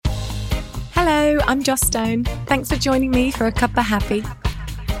Hello, I'm Joss Stone. Thanks for joining me for a cup of happy.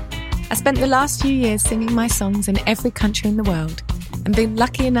 I spent the last few years singing my songs in every country in the world and been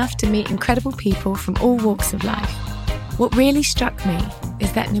lucky enough to meet incredible people from all walks of life. What really struck me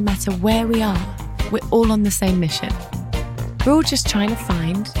is that no matter where we are, we're all on the same mission. We're all just trying to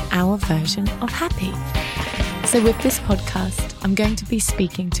find our version of happy. So with this podcast, I'm going to be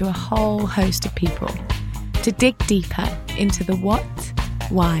speaking to a whole host of people to dig deeper into the what,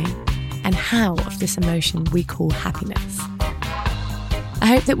 why, and how of this emotion we call happiness. I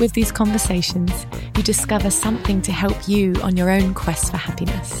hope that with these conversations, you discover something to help you on your own quest for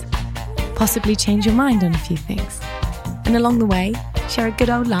happiness, possibly change your mind on a few things, and along the way, share a good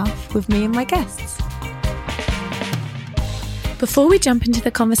old laugh with me and my guests. Before we jump into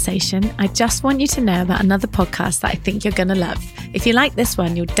the conversation, I just want you to know about another podcast that I think you're going to love. If you like this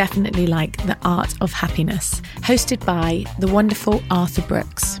one, you'll definitely like The Art of Happiness, hosted by the wonderful Arthur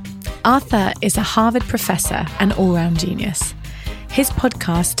Brooks. Arthur is a Harvard professor and all-round genius. His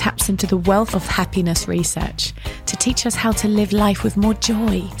podcast taps into the wealth of happiness research to teach us how to live life with more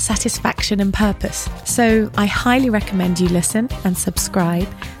joy, satisfaction and purpose. So I highly recommend you listen and subscribe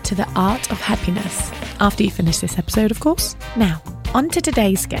to The Art of Happiness after you finish this episode, of course. Now, on to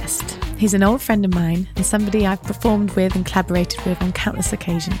today's guest. He's an old friend of mine and somebody I've performed with and collaborated with on countless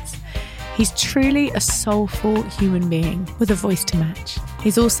occasions. He's truly a soulful human being with a voice to match.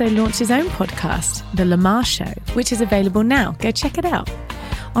 He's also launched his own podcast, The Lemar Show, which is available now. Go check it out.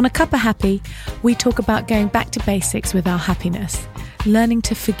 On A Cup of Happy, we talk about going back to basics with our happiness, learning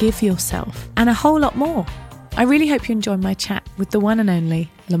to forgive yourself, and a whole lot more. I really hope you enjoy my chat with the one and only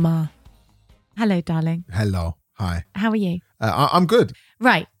Lemar. Hello, darling. Hello. Hi. How are you? I'm good.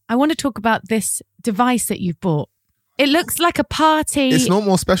 Right. I want to talk about this device that you've bought. It looks like a party. It's not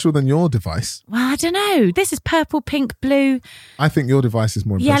more special than your device. Well, I don't know. This is purple, pink, blue. I think your device is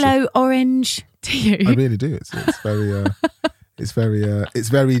more impressive. Yellow, orange. Do you? I really do. It's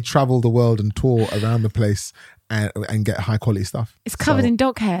very travel the world and tour around the place and get high quality stuff. It's covered in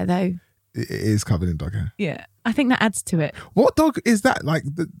dog hair, though. It is covered in dog hair. Yeah, I think that adds to it. What dog is that? Like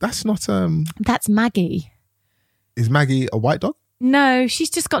that's not. That's Maggie. Is Maggie a white dog? No,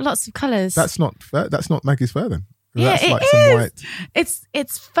 she's just got lots of colours. That's not fur. That's not Maggie's fur then. Yeah, that's like is. Some white.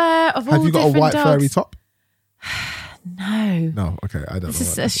 It's fur of all different dogs. Have you got a white dogs. furry top? No. No. Okay, I don't know. This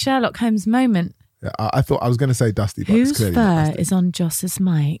is a Sherlock Holmes moment. Yeah, I thought I was going to say Dusty, but whose it's clearly fur not Dusty. is on Joss's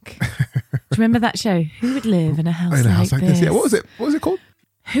mic? Do you remember that show? Who would live in a house like this? Yeah. What was it called?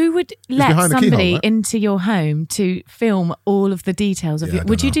 Who would let somebody into your home to film all of the details of it?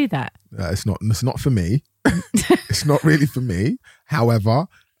 Would you do that? It's not for me. It's not really for me. However,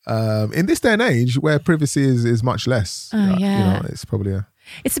 in this day and age where privacy is much less, it's probably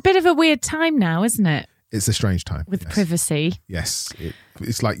it's a bit of a weird time now, isn't it? It's a strange time with privacy. Yes,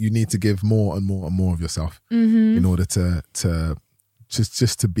 it's like you need to give more and more and more of yourself in order to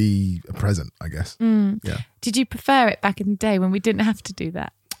just to be present, I guess. Yeah. Did you prefer it back in the day when we didn't have to do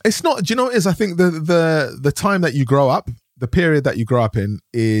that? It's not. Do you know what it is? I think the time that you grow up, the period that you grow up in,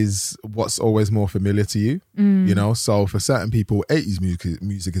 is what's always more familiar to you. You know, so for certain people, 80s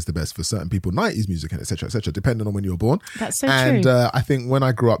music is the best. For certain people, 90s music, and etc., depending on when you were born. That's so true. And I think when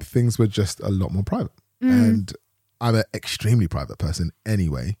I grew up, things were just a lot more private. And I'm an extremely private person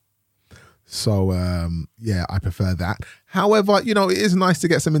anyway. So, I prefer that. However, you know, it is nice to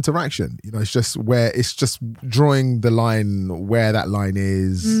get some interaction. You know, it's just drawing the line where that line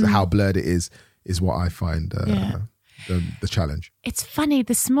is, how blurred it is what I find the challenge. It's funny.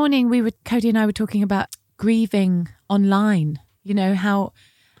 This morning, Cody and I were talking about grieving online. You know, how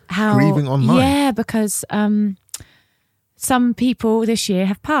grieving online? Yeah, because some people this year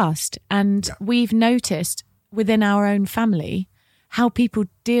have passed, and we've noticed within our own family how people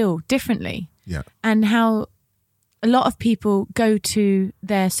deal differently. Yeah. And how a lot of people go to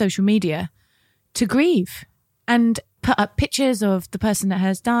their social media to grieve and put up pictures of the person that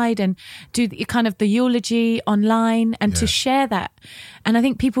has died and do the eulogy online and to share that. And I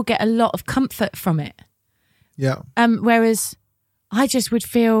think people get a lot of comfort from it. Yeah. Whereas I just would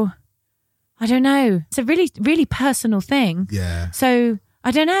feel, I don't know, it's a really, really personal thing. Yeah. So I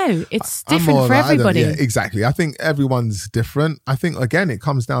don't know. It's different for everybody. Yeah, exactly. I think everyone's different. I think, again, it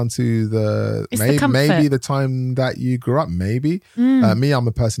comes down to maybe the time that you grew up, maybe. Me, I'm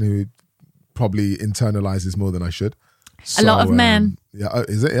a person who probably internalizes more than I should. So, a lot of men. Yeah.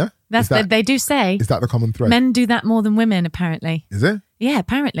 Is it? Yeah? They do say. Is that the common thread? Men do that more than women, apparently. Is it? Yeah,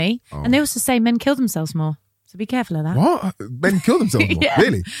 apparently. Oh. And they also say men kill themselves more. So be careful of that. What? Men kill themselves more? Yeah.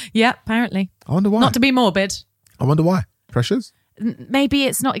 Really? Yeah, apparently. I wonder why. Not to be morbid. I wonder why. Pressures? Maybe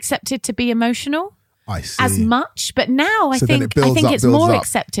it's not accepted to be emotional. as much. But now I think it's more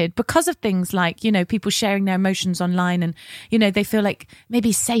accepted because of things like, you know, people sharing their emotions online, and, you know, they feel like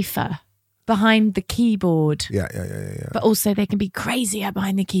maybe safer behind the keyboard. Yeah. But also they can be crazier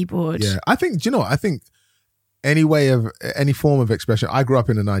behind the keyboard. Yeah, I think any form of expression. I grew up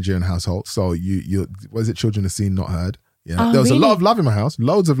in a Nigerian household, so you was it children are seen, not heard. Yeah, there was a lot of love in my house,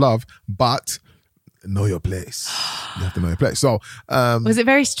 loads of love, but know your place. You have to know your place. So, was it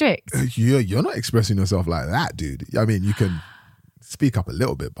very strict? You're not expressing yourself like that, dude. I mean, you can speak up a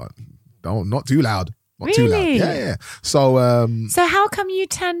little bit, but not too loud. Not too loud. Yeah. So how come you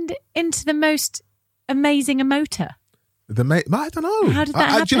turned into the most amazing emoter? I don't know. How did that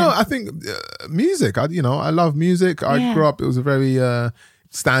happen? You know, I think music. I love music. I grew up. It was a very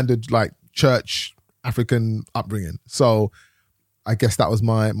standard, like, church African upbringing. So I guess that was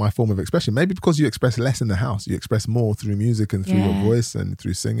my form of expression. Maybe because you express less in the house, you express more through music and through your voice and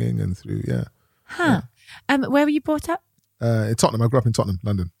through singing and through Where were you brought up? In Tottenham. I grew up in Tottenham,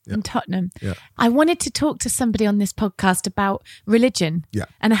 London. Yeah. In Tottenham. Yeah. I wanted to talk to somebody on this podcast about religion. Yeah.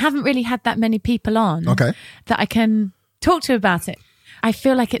 And I haven't really had that many people on that I can talk to about it. I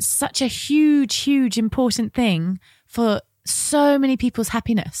feel like it's such a huge important thing for so many people's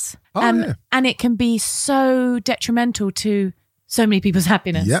happiness. And it can be so detrimental to so many people's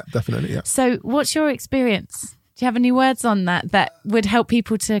happiness. Yeah, definitely. Yeah. So what's your experience? Do you have any words on that would help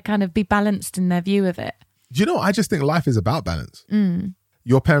people to kind of be balanced in their view of it? Do you know, I just think life is about balance.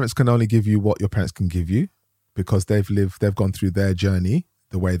 Your parents can only give you what your parents can give you because they've gone through their journey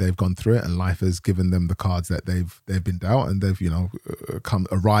the way they've gone through it, and life has given them the cards that they've been dealt, and they've, you know,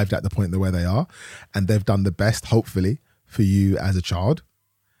 arrived at the point where they are, and they've done the best, hopefully, for you as a child.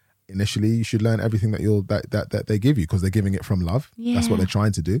 Initially, you should learn everything that they give you because they're giving it from love. Yeah. That's what they're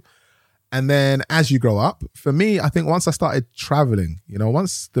trying to do. And then as you grow up, for me, I think once I started traveling, you know,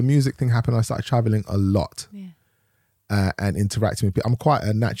 once the music thing happened, I started traveling a lot and interacting with people. I'm quite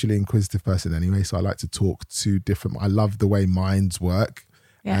a naturally inquisitive person anyway, so I like to talk to I love the way minds work.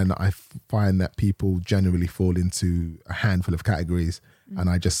 Yeah. And I find that people generally fall into a handful of categories, and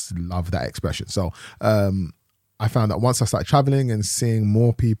I just love that expression. So I found that once I started traveling and seeing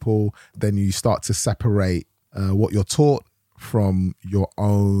more people, then you start to separate what you're taught from your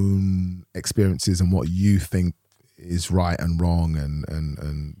own experiences and what you think is right and wrong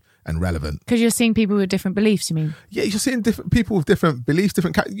and relevant. Because you're seeing people with different beliefs, you mean? Yeah, you're seeing different people with different beliefs,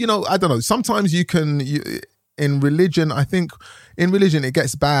 you know, I don't know. Sometimes in religion, I think in religion it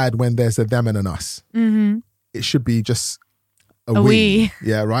gets bad when there's a them and an us. Mm-hmm. It should be just a we.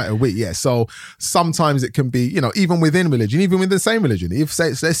 Yeah, right, a we. Yeah. So sometimes it can be, you know, even within religion, even within the same religion. Let's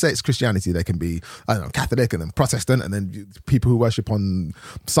say it's Christianity, they can be, I don't know, Catholic and then Protestant, and then people who worship on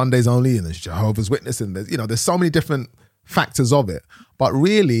Sundays only, and there's Jehovah's Witness, and there's so many different factors of it. But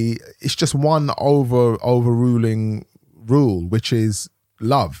really, it's just one overruling rule, which is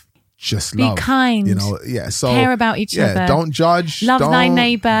love. Just love. Be kind. You know, yeah. So care about each other. Don't judge. Love thy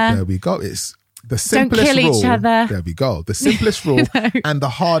neighbour. There we go. It's the simplest rule. Don't kill each other. There we go. The simplest rule and the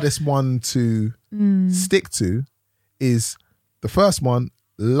hardest one to stick to is the first one: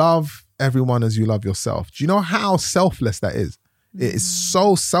 love everyone as you love yourself. Do you know how selfless that is? It is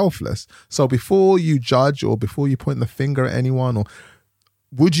so selfless. So before you judge or before you point the finger at anyone, or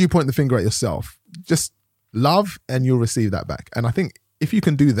would you point the finger at yourself? Just love and you'll receive that back. And I think if you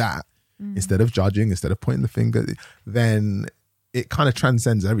can do that, instead of judging, instead of pointing the finger, then it kind of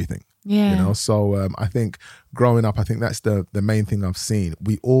transcends everything. Yeah. You know, so I think growing up, I think that's the main thing I've seen.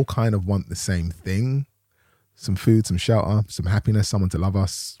 We all kind of want the same thing. Some food, some shelter, some happiness, someone to love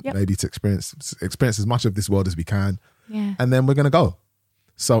us, maybe to experience as much of this world as we can. Yeah. And then we're going to go.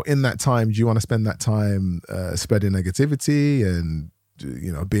 So in that time, do you want to spend that time spreading negativity and,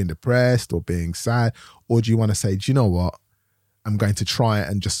 you know, being depressed or being sad? Or do you want to say, do you know what? I'm going to try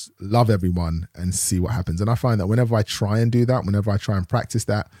and just love everyone and see what happens. And I find that whenever I try and do that, whenever I try and practice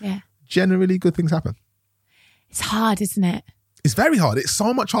that, generally good things happen. It's hard, isn't it? It's very hard. It's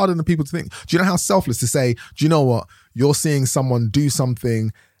so much harder than people to think. Do you know how selfless to say, do you know what? You're seeing someone do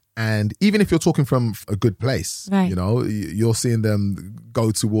something, and even if you're talking from a good place, you know, you're seeing them go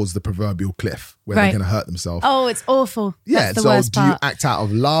towards the proverbial cliff where they're going to hurt themselves. Oh, it's awful. Yeah. That's the worst part. Do you act out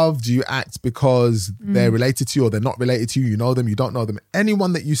of love? Do you act because they're related to you or they're not related to you? You know them, you don't know them.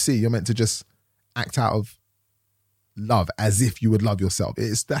 Anyone that you see, you're meant to just act out of love as if you would love yourself.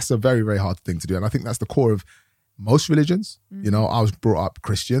 That's a very, very hard thing to do. And I think that's the core of most religions. You know, I was brought up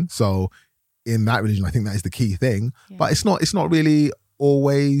Christian. So in that religion, I think that is the key thing. Yeah. But it's not really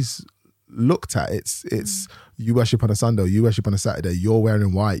always looked at. It's you worship on a Sunday, you worship on a Saturday, you're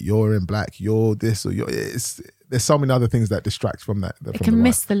wearing white, you're in black, you're this or you're there's so many other things that distract from that. It can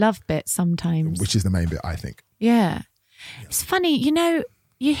miss the love bit sometimes. Which is the main bit, I think. Yeah. It's funny,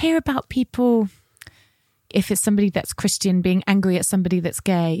 you hear about people, if it's somebody that's Christian, being angry at somebody that's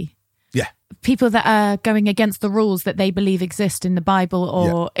gay. Yeah. People that are going against the rules that they believe exist in the Bible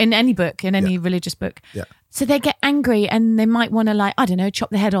or in any book, in any religious book. Yeah. So they get angry and they might want to, like, I don't know, chop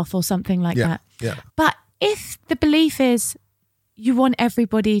the head off or something like that. Yeah. But if the belief is you want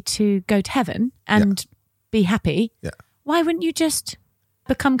everybody to go to heaven and be happy, why wouldn't you just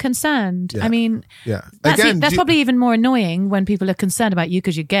become concerned? Yeah. I mean, that's probably even more annoying when people are concerned about you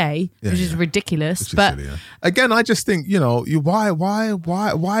because you're gay, which is ridiculous. Silly, again, I just think,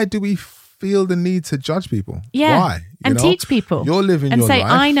 why do we feel the need to judge people? Yeah. Why? And teach people. You're living and your say,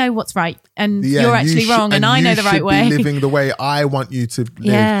 life. I know what's right and you're actually wrong and I know the right way. You should be living the way I want you to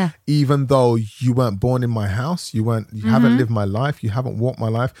live, even though you weren't born in my house. You haven't lived my life. You haven't walked my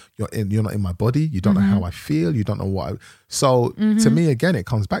life. You're not in my body. You don't know how I feel. You don't know what So to me, again, it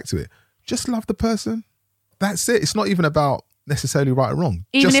comes back to it. Just love the person. That's it. It's not even about necessarily right or wrong.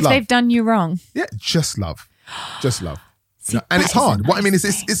 Even just if love. They've done you wrong. Yeah, just love. Just love. See, and it's hard. What I mean is,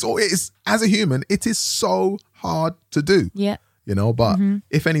 it's as a human, it is so hard to do. Yeah. But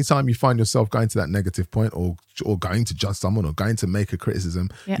if any time you find yourself going to that negative point or going to judge someone or going to make a criticism,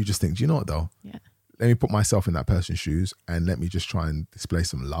 you just think, do you know what though? Yeah. Let me put myself in that person's shoes and let me just try and display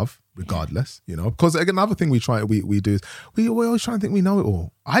some love regardless, Because another thing we do is we always try and think we know it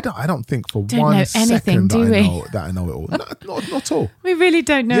all. I don't think for don't one know anything, second do we? that I know it all. Not at all. We really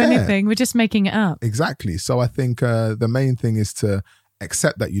don't know anything. We're just making it up. Exactly. So I think the main thing is to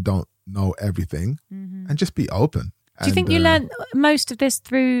accept that you don't know everything and just be open. Do you think you learned most of this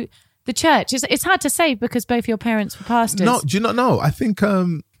through the church? It's hard to say because both your parents were pastors. No, do you not know? I think a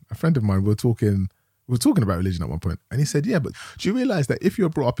friend of mine, we were talking about religion at one point, and he said, yeah, but do you realize that if you're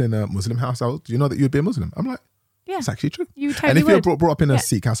brought up in a Muslim household, do you know that you'd be a Muslim? I'm like, yeah, it's actually true. You totally And if would. you're brought up in a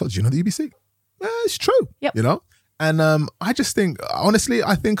Sikh household, do you know that you'd be Sikh? It's true. Yep. And I just think, honestly,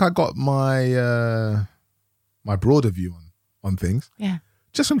 I think I got my my broader view on things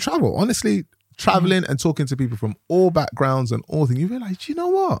just from travel. Honestly, traveling and talking to people from all backgrounds and all things, you realize, you know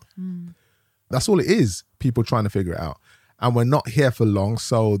what? That's all it is, people trying to figure it out. And we're not here for long,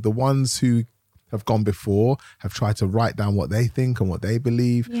 so the ones who have gone before have tried to write down what they think and what they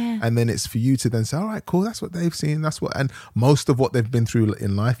believe, and then it's for you to then say, all right, cool, that's what they've seen, and most of what they've been through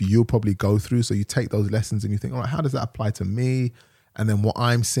in life you'll probably go through, so you take those lessons and you think, all right, how does that apply to me? And then what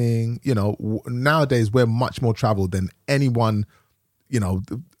I'm seeing, nowadays we're much more traveled than anyone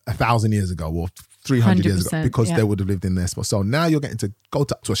 1,000 years ago or 300 years ago, because they would have lived in their spot. So now you're getting to go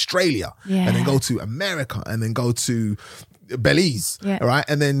to Australia and then go to America and then go to Belize, right?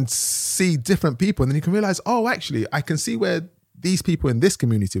 And then see different people, and then you can realize, oh, actually, I can see where these people in this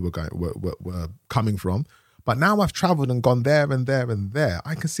community were coming from. But now I've traveled and gone there and there and there.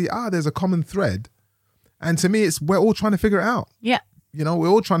 I can see, there's a common thread, and to me, we're all trying to figure it out. Yeah, we're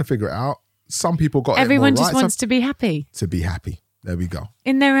all trying to figure it out. Some people got everyone it more just right, wants to be happy. To be happy. There we go.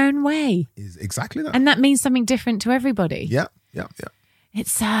 In their own way. Is exactly that. And that means something different to everybody. Yeah.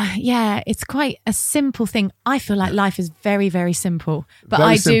 It's it's quite a simple thing. I feel like life is very, very simple, but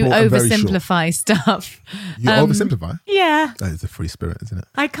very I do oversimplify stuff. You oversimplify? Yeah. That is a free spirit, isn't it?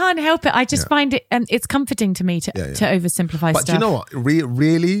 I can't help it. I just find it, it's comforting to me to oversimplify stuff. But do you know what?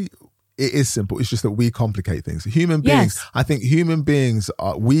 Really, it is simple. It's just that we complicate things. Human beings, I think human beings,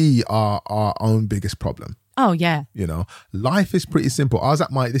 we are our own biggest problem. Oh, yeah. Life is pretty simple. I was at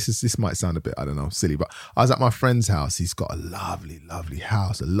this might sound a bit, I don't know, silly, but I was at my friend's house. He's got a lovely, lovely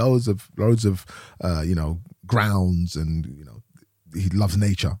house, loads of grounds, and, he loves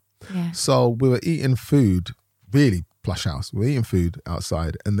nature. Yeah. So we were eating food, really plush house. We were eating food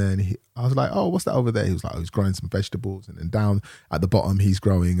outside, and then I was like, oh, what's that over there? He was like, he's growing some vegetables, and then down at the bottom, he's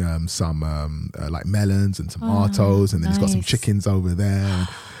growing some like melons and tomatoes, and then he's got some chickens over there.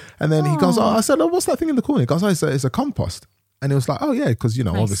 And then he goes, I said, what's that thing in the corner? He goes, it's a compost. And it was like, oh yeah, because,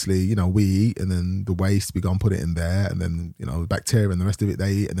 obviously, we eat, and then the waste, we go and put it in there, and then, bacteria and the rest of it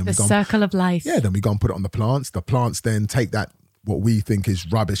they eat. And then the circle of life. Yeah, then we go and put it on the plants. The plants then take that, what we think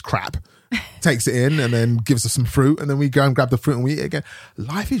is rubbish crap, takes it in and then gives us some fruit, and then we go and grab the fruit and we eat it again.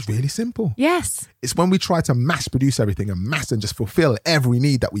 Life is really simple. Yes. It's when we try to mass produce everything and just fulfill every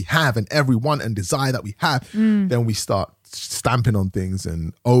need that we have and every want and desire that we have, then we start stamping on things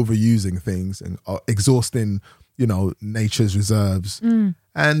and overusing things and exhausting, nature's reserves.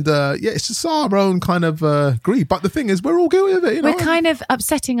 And it's just our own kind of greed. But the thing is, we're all guilty of it. We're kind of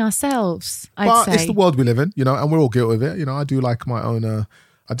upsetting ourselves, I'd say. It's the world we live in, and we're all guilty of it. I do like my own...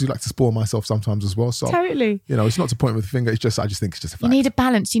 I do like to spoil myself sometimes as well. So totally. It's not to point with the finger. I just think it's just a fact. You need a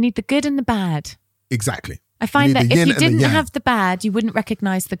balance. You need the good and the bad. Exactly. I find that the if yin you and the didn't yang. have the bad, you wouldn't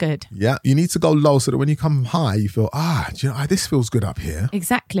recognize the good. Yeah, you need to go low so that when you come high, you feel, do you know, this feels good up here.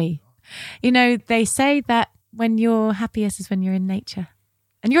 Exactly. You know, they say that when you're happiest is when you're in nature.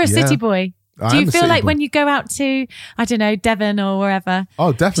 And you're a city boy. Do you feel like when you go out to, I don't know, Devon or wherever?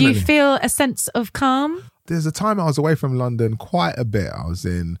 Oh, definitely. Do you feel a sense of calm? There's a time I was away from London quite a bit. I was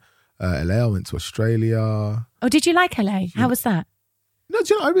in LA, I went to Australia. Oh, did you like LA? How was that? No,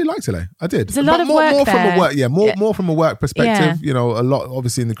 do you know, I really liked LA. I did. There's a lot of more, work more there. from a work, more from a work perspective. Yeah. You know, a lot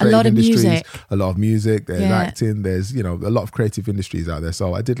obviously in the creative lot of industries, music. a lot of music. There's Yeah. acting. There's a lot of creative industries out there.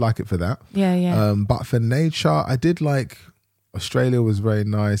 So I did like it for that. Yeah. But for nature, I did like Australia was very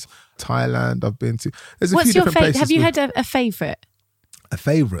nice. Thailand, I've been to. There's a What's few your different favorite? places. Have you had a favorite? A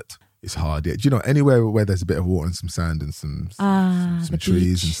favorite? It's hard. Yeah. Do you know anywhere where there's a bit of water and some sand and some the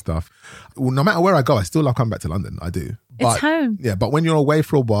trees beach. and stuff? Well, no matter where I go, I still love coming back to London. I do. It's home. Yeah, but when you're away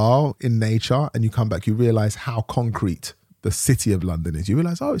for a while in nature and you come back, you realise how concrete the city of London is. You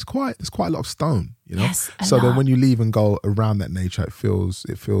realise, there's quite a lot of stone, you know? Yes, a so lot. then when you leave and go around that nature, it feels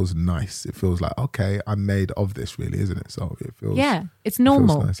nice. It feels like, okay, I'm made of this really, isn't it? So it feels... Yeah, it's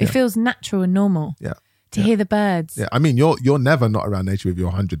normal. nice, It feels natural and normal. Yeah. To hear the birds. Yeah, I mean, you're never not around nature with your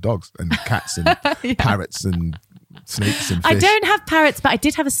 100 dogs and cats and parrots and snakes and fish. I don't have parrots, but I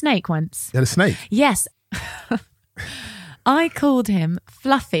did have a snake once. You had a snake? Yes. I called him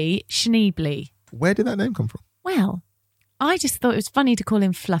Fluffy Schneebly. Where did that name come from? Well, I just thought it was funny to call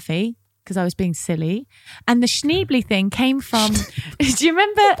him Fluffy because I was being silly. And the Schneebly thing came from, do you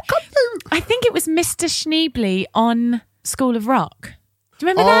remember? I think it was Mr. Schneebly on School of Rock. Do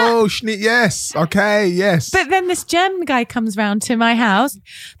you remember that? Oh, yes. Okay, yes. But then this German guy comes round to my house.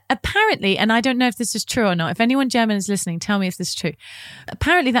 Apparently, and I don't know if this is true or not. If anyone German is listening, tell me if this is true.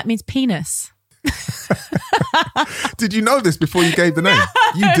 Apparently that means penis. Did you know this before you gave the name?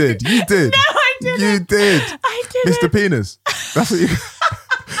 You did. No, I didn't. You did. I didn't. Mr. Penis.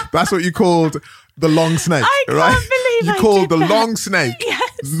 That's what you called the long snake, I can't right? believe you I called did the that. long snake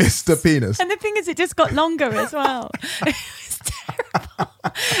Yes. Mr. Penis. And the thing is, it just got longer as well. It was terrible.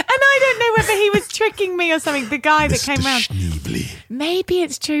 And I don't know whether he was tricking me or something, the guy that came round. Schneebly. Maybe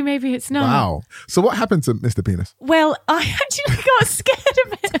it's true, maybe it's not. Wow. So what happened to Mr. Penis? Well, I actually got scared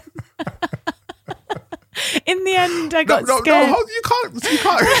of him. In the end, I got scared. No, you can't.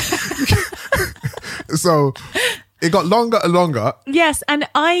 So it got longer and longer. Yes, and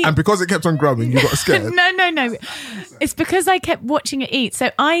because it kept on growing, you got scared. No. It's because I kept watching it eat.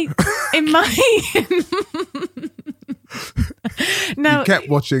 So in my... No, You kept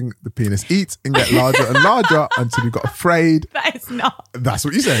watching the penis eat and get larger and larger until you got afraid. that is not. That's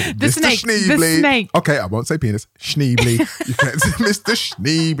what you said. The Mr. snake, Schneebly. the snake. Okay, I won't say penis. Schneebly. You kept Mr.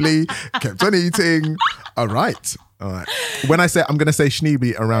 Schneebly. Kept on eating. All right. When I say I'm going to say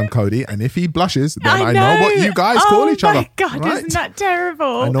Schneebly around Cody, and if he blushes, then I know what you guys call each other. Oh my God, right? isn't that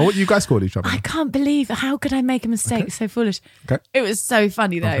terrible? I know what you guys call each other. I can't believe how could I make a mistake? It's so foolish. Okay. It was so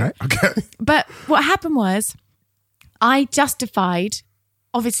funny though. Okay. But what happened was I justified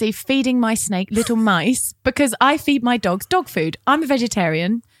obviously feeding my snake little mice because I feed my dogs dog food. I'm a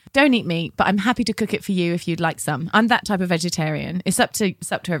vegetarian. Don't eat meat, but I'm happy to cook it for you if you'd like some. I'm that type of vegetarian. It's up to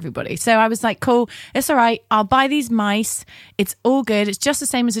everybody. So I was like, cool, it's all right. I'll buy these mice. It's all good. It's just the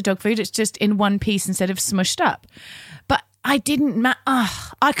same as a dog food. It's just in one piece instead of smushed up. But I didn't,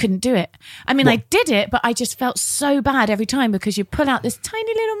 I couldn't do it. I mean, I did it, but I just felt so bad every time because you pull out this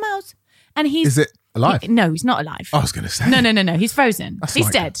tiny little mouse and he's... Is it alive? No, he's not alive. I was going to say. No. He's frozen. He's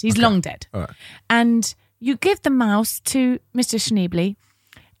dead. He's long dead. All right. And you give the mouse to Mr. Schneebly,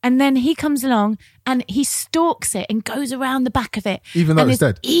 and then he comes along and he stalks it and goes around the back of it. Even though and it's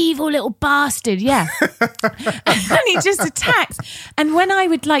dead? Evil little bastard, yeah. And he just attacks. And when I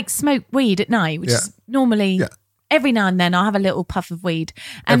would smoke weed at night, which is normally... Yeah. Every now and then I'll have a little puff of weed.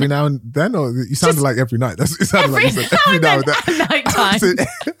 And every now and then? Or you sounded like every night. That's it sounded like you said every now and then. At night time.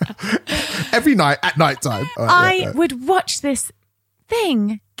 Every night at night time. Right, I would watch this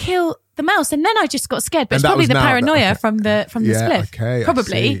thing kill the mouse, and then I just got scared. But And it's probably the paranoia okay. from the spliff. Okay,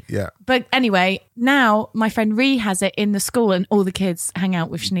 probably. Yeah. But anyway, now my friend Ree has it in the school, and all the kids hang out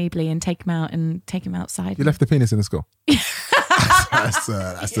with Schneebly and take him out and take him outside. You left the penis in the school. That's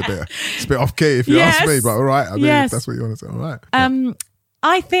it's a bit off key if you ask me, but all right. I mean, if that's what you want to say. All right.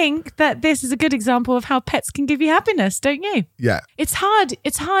 I think that this is a good example of how pets can give you happiness, don't you? Yeah. It's hard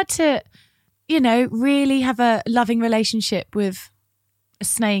to, really have a loving relationship with a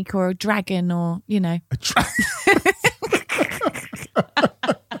snake or a dragon or, A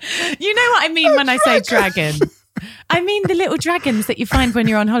You know what I mean when I say dragon? I mean the little dragons that you find when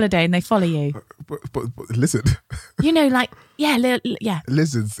you're on holiday and they follow you. But lizard. Yeah.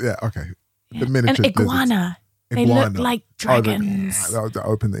 Lizards, yeah, okay. The miniature An iguana. They look like dragons. That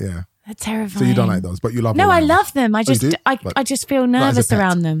open, yeah. They're terrifying. So you don't like those, but you love them. No, I orangutangs. love them. I just feel nervous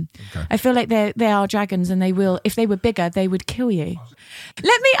around them. Okay. I feel like they are dragons, and they will. If they were bigger, they would kill you.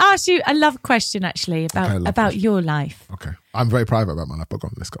 Let me ask you a love question, actually, about your life. Okay, I'm very private about my life, but go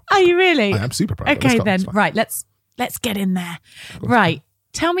on, let's go. Are you really? I am super private. Okay, then right. Let's get in there. Right.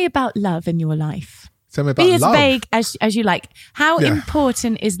 Tell me about love in your life. Tell me about Be as love. vague as you like. How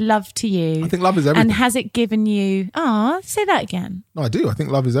important is love to you? I think love is everything. And has it given you... say that again. No, I do. I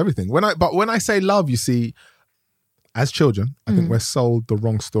think love is everything. When I say love, you see, as children, I think we're sold the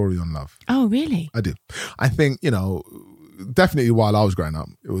wrong story on love. Oh, really? I do. I think, definitely while I was growing up,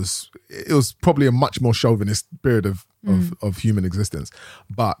 it was probably a much more chauvinist period of human existence.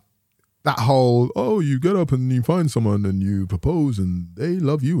 But that whole, you get up and you find someone and you propose and they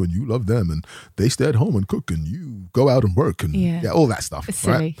love you and you love them and they stay at home and cook and you go out and work and all that stuff. It's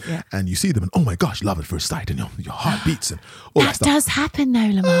silly, right? And you see them and, oh my gosh, love at first sight and your heart beats and all that stuff. That does happen though,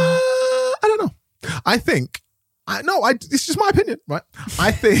 Lemar. I don't know. I think, it's just my opinion, right?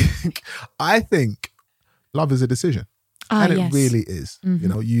 I think love is a decision. And it really is.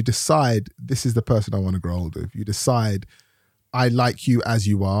 Mm-hmm. You decide, this is the person I want to grow old with. You decide, I like you as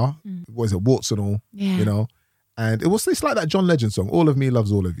you are. What is it, warts and all? Yeah. And it's like that John Legend song, All of Me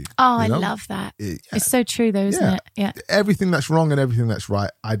Loves All of You. Oh, I love that. It's so true though, isn't it? Yeah. Everything that's wrong and everything that's right,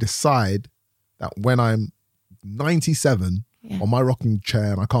 I decide that when I'm 97 on my rocking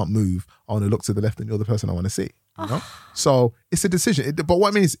chair and I can't move, I want to look to the left and you're the person I want to see. You know? So it's a decision. But what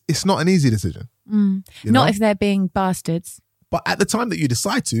I mean is, it's not an easy decision. Not if they're being bastards. But at the time that you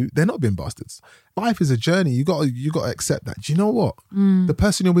decide to, they're not being bastards. Life is a journey. You got to accept that. Do you know what? The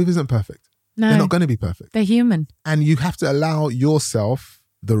person you're with isn't perfect. No. They're not going to be perfect. They're human. And you have to allow yourself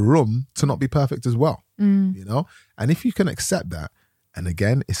the room to not be perfect as well. And if you can accept that, and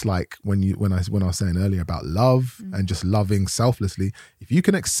again, it's like when I was saying earlier about love and just loving selflessly, if you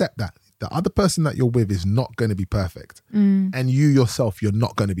can accept that the other person that you're with is not going to be perfect, and you yourself, you're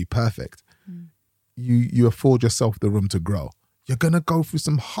not going to be perfect, you afford yourself the room to grow. You're going to go through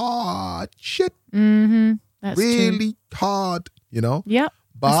some hard shit. That's really true. Hard, Yep.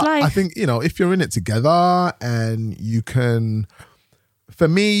 But I think, if you're in it together and you can, for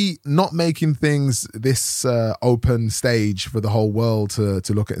me, not making things this open stage for the whole world to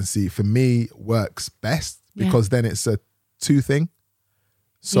look at and see, for me, works best because then it's a two thing.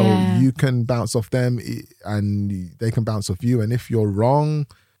 So you can bounce off them and they can bounce off you. And if you're wrong,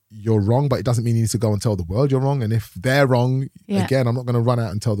 but it doesn't mean you need to go and tell the world you're wrong. And if they're wrong, again, I'm not going to run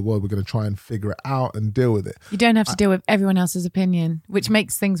out and tell the world. We're going to try and figure it out and deal with it. You don't have to deal with everyone else's opinion, which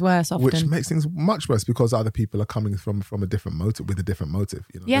makes things worse often. Which makes things much worse because other people are coming from a different motive, with a different motive.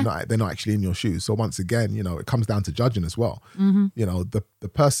 They're not actually in your shoes. So once again, it comes down to judging as well. The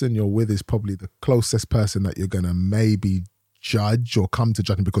person you're with is probably the closest person that you're going to maybe judge or come to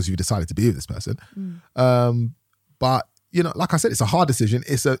judging because you decided to be with this person. But like I said, it's a hard decision.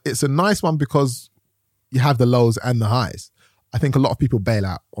 It's a nice one because you have the lows and the highs. I think a lot of people bail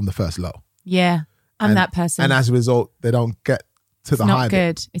out on the first low. Yeah, I'm that person. And as a result, they don't get to the high.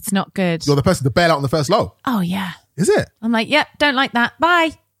 It's not good. You're the person to bail out on the first low. Oh yeah. Is it? I'm like, yep, don't like that.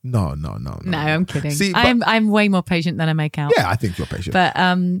 Bye. No. No, I'm kidding. See, I'm way more patient than I make out. Yeah, I think you're patient. But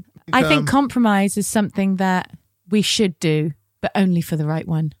I think compromise is something that we should do, but only for the right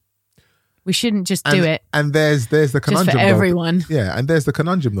one. We shouldn't just do it. And there's the conundrum. Just for everyone. Yeah, and there's the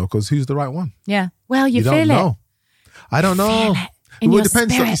conundrum though, because who's the right one? Yeah. Well, you don't feel know. I don't know. It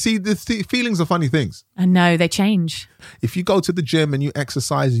depends. Spirit. You see, the feelings are funny things. I know, they change. If you go to the gym and you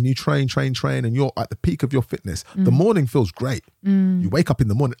exercise and you train, and you're at the peak of your fitness, the morning feels great. You wake up in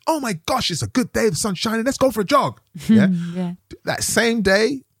the morning, oh my gosh, it's a good day, the sun's shining, let's go for a jog. Yeah. That same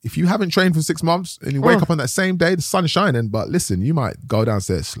day, if you haven't trained for 6 months and you wake up on that same day, the sun's shining, but listen, you might go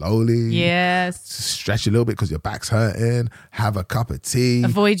downstairs slowly. Yes. Stretch a little bit because your back's hurting. Have a cup of tea.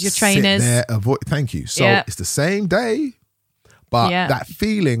 Avoid your trainers. Thank you. So it's the same day, but that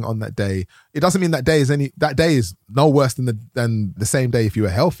feeling on that day, it doesn't mean that day is no worse than the same day if you were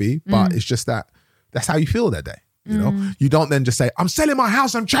healthy, but it's just that's how you feel that day. You don't then just say, I'm selling my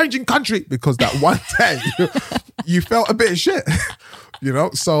house, I'm changing country, because that one day you felt a bit of shit.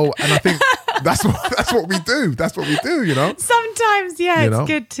 So, and I think that's what we do. That's what we do, Sometimes, it's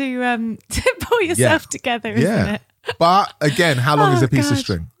good to pull yourself together, isn't it? But again, how long is a piece of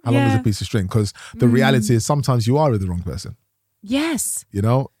string? How long is a piece of string? Because the reality is sometimes you are with the wrong person. Yes.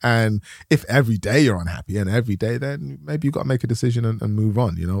 And if every day you're unhappy and every day, then maybe you've got to make a decision and move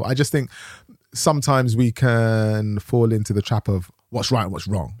on. I just think sometimes we can fall into the trap of what's right and what's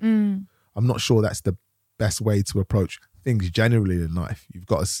wrong. I'm not sure that's the best way to approach things generally in life. You've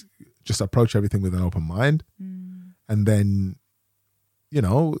got to, just approach everything with an open mind. And then,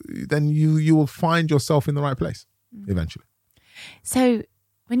 then you will find yourself in the right place eventually. So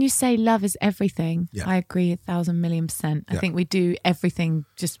when you say love is everything, Yeah. I agree 1,000,000,000%. I Yeah. think we do everything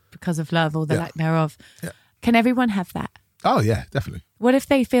just because of love or the Yeah. lack thereof. Yeah. Can everyone have that? Oh, yeah, definitely. What if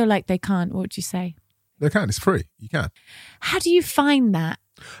they feel like they can't? What would you say? They can. It's free. You can. How do you find that?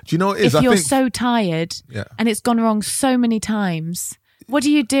 Do you know what it is? If you're I think, so tired Yeah. and it's gone wrong so many times, what do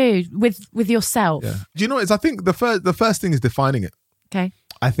you do with yourself? Yeah. Do you know what it is? I think the first thing is defining it. Okay.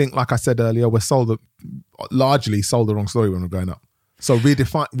 I think, like I said earlier, we're largely sold the wrong story when we're growing up. So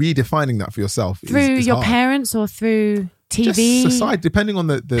redefining that for yourself Through is your hard. parents or through TV, Just society, depending on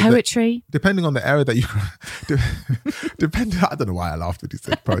the poetry. depending on the era that you I don't know why I laughed when you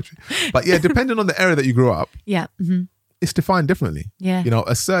said poetry, but yeah, depending on the era that you grew up, Yeah. Mm-hmm. it's defined differently. Yeah.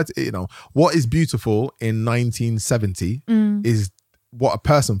 What is beautiful in 1970 is what a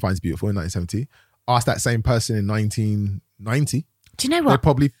person finds beautiful in 1970. Ask that same person in 1990, Do you know they what?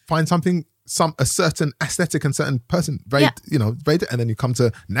 probably find a certain aesthetic and certain person very, Yeah. very, and then you come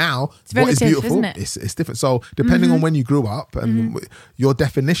to now, It's what is relative, beautiful, isn't it? it's different. So depending on when you grew up and your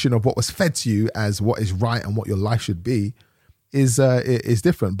definition of what was fed to you as what is right and what your life should be is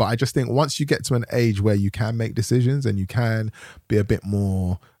different. But I just think once you get to an age where you can make decisions and you can be a bit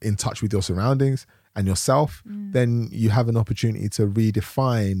more in touch with your surroundings and yourself, then you have an opportunity to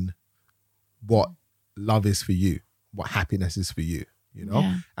redefine what love is for you, what happiness is for you.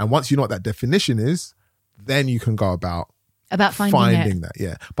 Yeah. And once you know what that definition is, then you can go about finding it. that.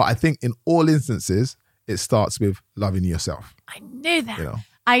 Yeah. But I think in all instances, it starts with loving yourself. I knew that.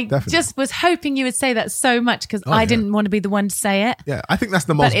 I definitely. just was hoping you would say that so much because I didn't want to be the one to say it. Yeah. I think that's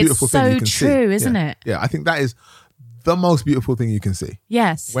the most But beautiful it's thing you so can see. true, isn't it? Yeah. I think that is the most beautiful thing you can see.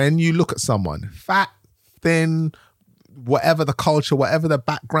 Yes. When you look at someone, fat, thin, whatever the culture, whatever the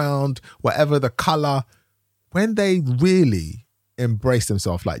background, whatever the color, when they really embrace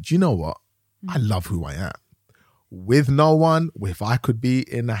themselves, like, do you know what? I love who I am. With no one, if I could be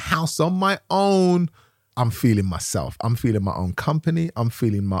in a house on my own, I'm feeling myself. I'm feeling my own company. I'm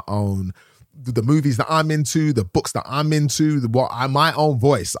feeling my own, the movies that I'm into, the books that I'm into, my own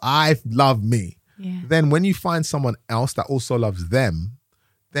voice. I love me. Yeah. Then when you find someone else that also loves them,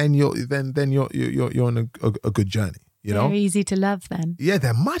 then you're on a good journey. They're easy to love then. Yeah,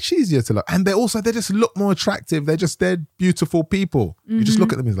 they're much easier to love. And they just look more attractive. They're beautiful people. You just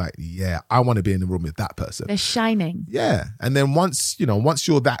look at them and it's like, yeah, I want to be in the room with that person. They're shining. Yeah. And then once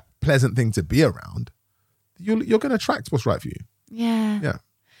you're that pleasant thing to be around, you're going to attract what's right for you. Yeah. Yeah.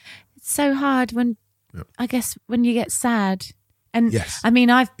 It's so hard I guess when you get sad. And Yes. I mean,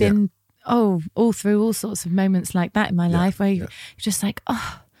 I've been, all through all sorts of moments like that in my life where you're just like,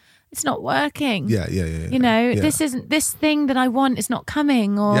 it's not working. Yeah. This thing that I want is not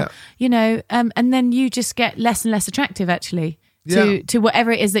coming, or and then you just get less and less attractive actually to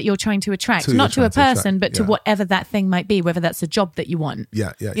whatever it is that you're trying to attract, not to a person, but to whatever that thing might be, whether that's a job that you want.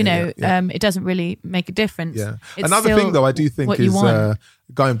 It doesn't really make a difference. Yeah. It's Another thing though I do think is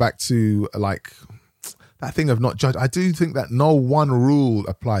going back to like that thing of not judge. I do think that no one rule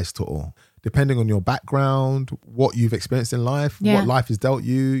applies to all. Depending on your background, what you've experienced in life, what life has dealt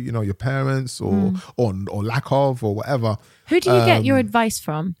you, your parents or lack of or whatever. Who do you get your advice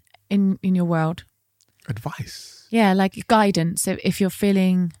from in your world? Advice? Yeah, like guidance. So if you're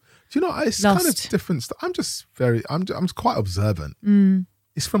feeling Do you know, it's lost. kind of different stuff. I'm quite observant.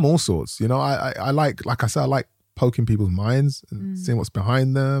 It's from all sorts. I like I said, I like poking people's minds and seeing what's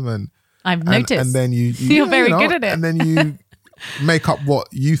behind them. And I've noticed. And then you're very good at it. And then you make up what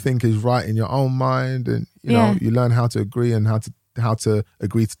you think is right in your own mind, and you learn how to agree and how to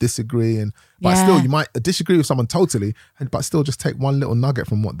agree to disagree, but still you might disagree with someone totally, but still just take one little nugget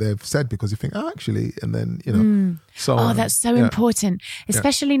from what they've said because you think, actually, and then so that's so important,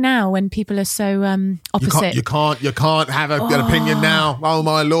 especially now when people are so opposite. You can't have an opinion now. Oh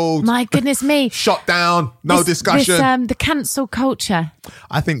my lord! My goodness me! Shut down. No discussion. The cancel culture.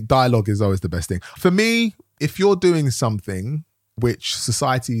 I think dialogue is always the best thing for me. If you're doing something which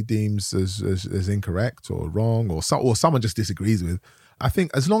society deems as incorrect or wrong, or someone just disagrees with, I think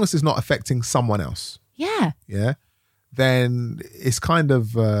as long as it's not affecting someone else, then it's kind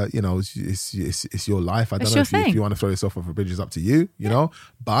of it's your life. I don't know if you want to throw yourself off a bridge, it's up to you, you know.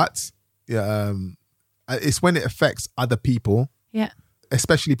 But it's when it affects other people,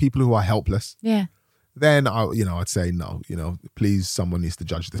 especially people who are helpless. Yeah. Then I'd say no. Please, someone needs to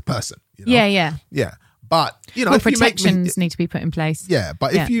judge this person. Yeah. But if protections need to be put in place. Yeah,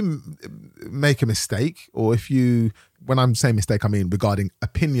 but if you make a mistake, or when I'm saying mistake, I mean regarding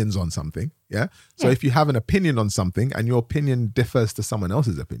opinions on something. Yeah. So if you have an opinion on something and your opinion differs to someone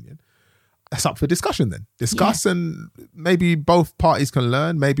else's opinion, that's up for discussion then. Discuss and maybe both parties can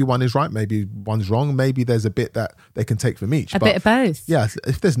learn. Maybe one is right, maybe one's wrong. Maybe there's a bit that they can take from each. A bit of both. Yeah,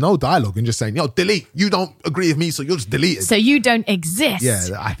 if there's no dialogue and just saying, delete. You don't agree with me, so you'll just delete it. So you don't exist. Yeah,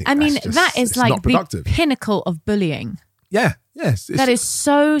 I think that is like the pinnacle of bullying. Yeah, yes. That is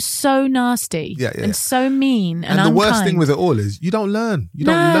so nasty and so mean and the unkind. worst thing with it all is you don't learn. You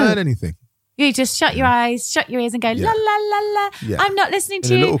don't learn anything. You just shut your eyes, shut your ears and go, la, la, la, la. Yeah. I'm not listening to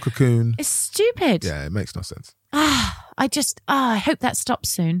you. In a little cocoon. It's stupid. Yeah, it makes no sense. I hope that stops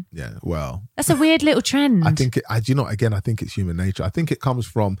soon. Yeah, well. That's a weird little trend. I think, I think it's human nature. I think it comes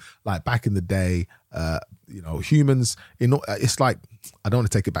from, like, back in the day, humans, it's like, I don't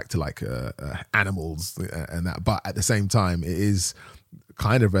want to take it back to, like, animals and that, but at the same time, it is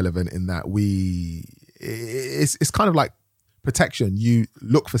kind of relevant in that it's kind of like protection. You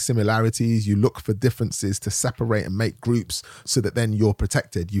look for similarities, you look for differences to separate and make groups so that then you're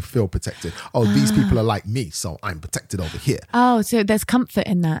protected. You feel protected. These people are like me, so I'm protected over here. So there's comfort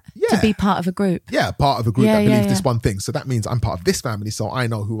in that to be part of a group. Yeah, part of a group that believes this one thing. So that means I'm part of this family, so I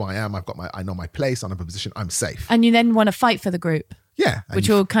know who I am. I know my place, I'm in a position, I'm safe. And you then want to fight for the group. Yeah. Which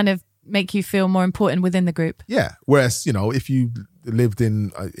will kind of make you feel more important within the group. Yeah. Whereas, if you lived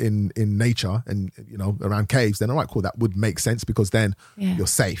in nature and, around caves, then all right, cool, that would make sense because then you're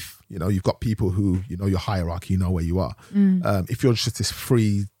safe. You've got people who, your hierarchy, where you are. If you're just this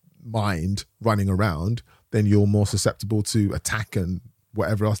free mind running around, then you're more susceptible to attack and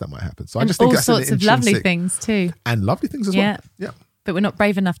whatever else that might happen. So I just think all that's sorts of lovely things too. And lovely things as well. Yeah. But we're not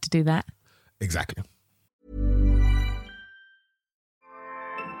brave enough to do that. Exactly.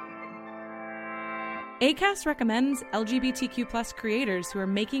 Acast recommends LGBTQ+ creators who are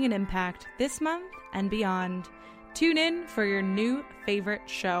making an impact this month and beyond. Tune in for your new favorite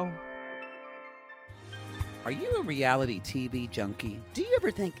show. Are you a reality TV junkie? Do you ever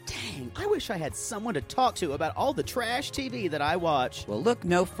think, dang, I wish I had someone to talk to about all the trash TV that I watch? Well, look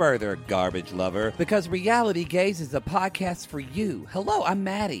no further, garbage lover, because Reality Gaze is a podcast for you. Hello, I'm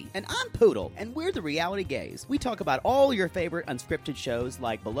Maddie. And I'm Poodle, and we're the Reality Gaze. We talk about all your favorite unscripted shows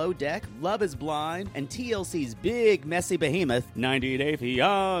like Below Deck, Love is Blind, and TLC's big, messy behemoth, 90 Day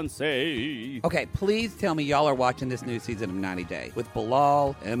Fiancé. Okay, please tell me y'all are watching this new season of 90 Day with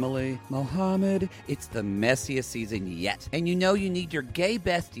Bilal, Emily, Mohammed. It's the messiest season yet. And you need your gay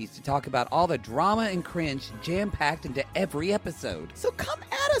besties to talk about all the drama and cringe jam-packed into every episode. So come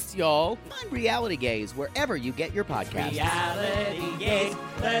at us, y'all. Find Reality Gaze wherever you get your podcasts. Reality Gaze,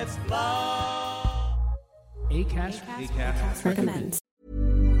 let's blow. Acast recommends.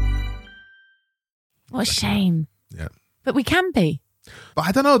 What a shame. Yeah. But we can be. But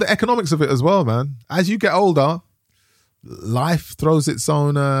I don't know, the economics of it as well, man. As you get older, life throws its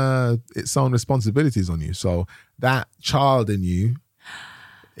own responsibilities on you. So that child in you,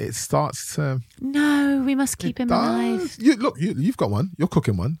 it starts to. No, we must keep him alive. You've got one. You're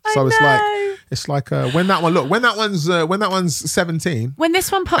cooking one. So it's like when that one's 17. When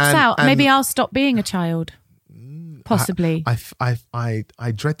this one pops out, maybe I'll stop being a child. Possibly.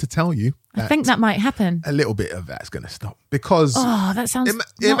 I dread to tell you. I think that might happen. A little bit of that's going to stop because. Oh, that sounds.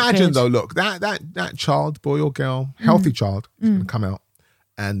 Imagine good. Though, look, that child, boy or girl, healthy child, is going to come out,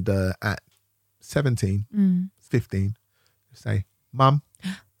 and at 17, 15, say, "Mum,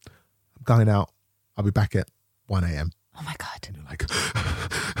 I'm going out. I'll be back at 1 a.m." Oh my God! And you're like,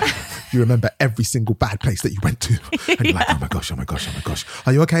 you remember every single bad place that you went to, and you're like, "Oh my gosh!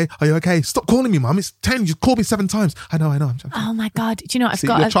 Are you okay? Are you okay? Stop calling me, Mum. It's 10. You called me 7 times. I know. Oh my God! Do you know what?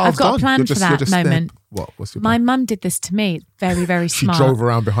 I've got a plan for that moment. What's your plan? My mum did this to me. Very, very smart. She drove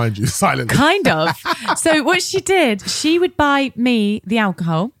around behind you silently. Kind of. So what she did, she would buy me the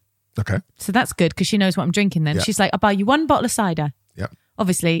alcohol. Okay. So that's good because she knows what I'm drinking then. Yeah. She's like, I'll buy you 1 bottle of cider. Yep.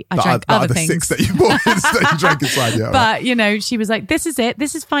 Obviously, I drank other things. 6 that you bought that you drank inside. Yeah, but, she was like, this is it.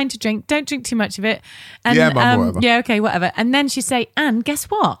 This is fine to drink. Don't drink too much of it. And, yeah, Mum, whatever. Yeah, okay, whatever. And then she'd say, and guess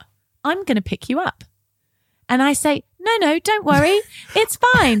what? I'm going to pick you up. And I say, no, don't worry. It's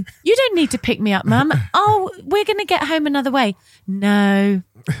fine. You don't need to pick me up, Mum. Oh, we're going to get home another way. No,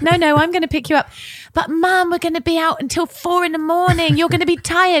 I'm going to pick you up. But Mum, we're going to be out until 4 a.m. You're going to be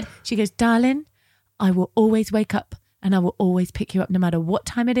tired. She goes, darling, I will always wake up and I will always pick you up no matter what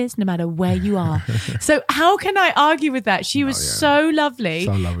time it is, no matter where you are. So how can I argue with that? She was so lovely.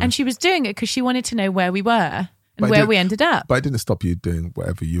 And she was doing it because she wanted to know where we were. And where we ended up. But it didn't stop you doing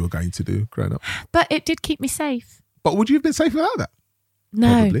whatever you were going to do growing up. But it did keep me safe. But would you have been safe without that?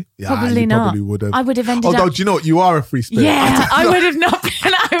 No, probably not. Probably would have. I would have ended up. Although, do you know what? You are a free spirit. Yeah, I would have not been.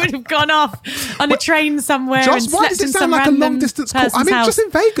 I would have gone off on a train somewhere and slept why does it in sound some like a random long distance call? I mean, house. just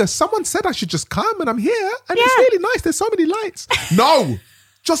in Vegas, someone said I should just come and I'm here and it's really nice. There's so many lights. No,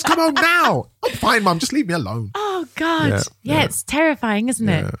 Just come home now. I'm fine, Mum. Just leave me alone. Oh, God. Yeah, it's terrifying, isn't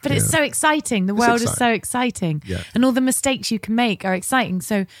it? But it's so exciting. The world is so exciting. Yeah. And all the mistakes you can make are exciting.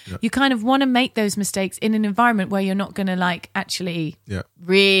 So you kind of want to make those mistakes in an environment where you're not going to like actually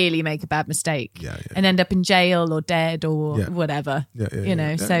really make a bad mistake and end up in jail or dead or whatever.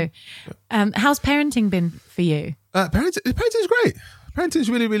 So how's parenting been for you? Parenting is great. Parenting is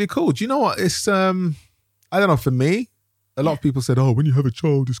really, really cool. Do you know what? It's, I don't know, for me, a lot of people said, oh, when you have a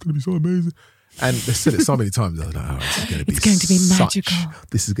child, it's going to be so amazing. And they said it so many times. I was like, oh, it's going to be magical.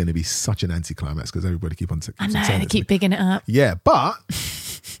 This is going to be such an anticlimax because everybody keeps on saying I know, they keep bigging it up. Yeah, but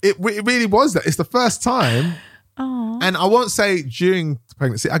it really was that. It's the first time. Oh. And I won't say during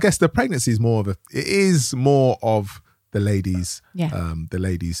pregnancy. I guess the pregnancy is more of the ladies'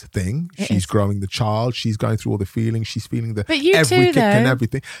 thing. She's growing the child. She's going through all the feelings. She's feeling the but you every too, kick though. and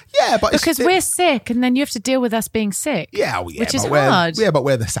everything. Yeah, but because we're sick, and then you have to deal with us being sick. Which is hard. Yeah, but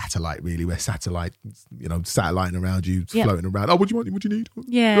we're the satellite. Really, we're satellite. Satelliting around you, floating around. Oh, what do you want? What do you need?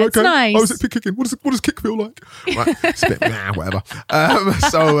 Yeah, okay. It's nice. Oh, is it kicking? What does kick feel like? Right, it's a bit whatever.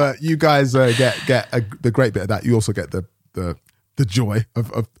 So you guys get the great bit of that. You also get the joy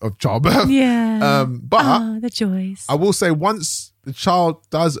of childbirth. Yeah. But the joys. I will say once the child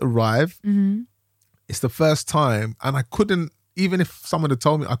does arrive, it's the first time, and I couldn't, even if someone had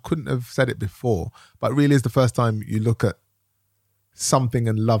told me, I couldn't have said it before, but really is the first time you look at something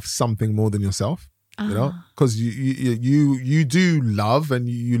and love something more than yourself, because you do love and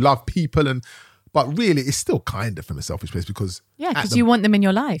you love people, but really it's still kind of from a selfish place because you want them in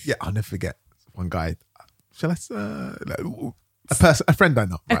your life. Yeah, I'll never forget one guy. Shall I? A friend I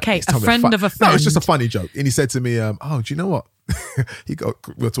know. Right? Okay, a friend of a friend. No, it's just a funny joke. And he said to me, do you know what? We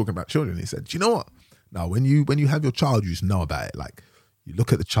were talking about children. He said, do you know what? Now, when you have your child, you just know about it. Like, you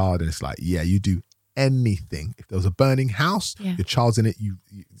look at the child and it's like, yeah, you do anything. If there was a burning house, your child's in it.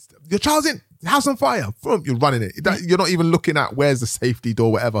 Your child's in, house on fire. Boom, you're running it. You're not even looking at where's the safety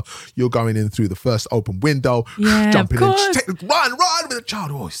door, whatever. You're going in through the first open window, jumping in, run with the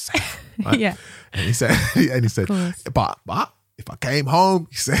child. Oh, it's safe. Right? Yeah. And he said, but if I came home,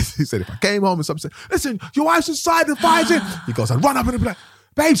 he said, if I came home and someone said, listen, your wife's inside, the fire's in. He goes, I'd run up and be like,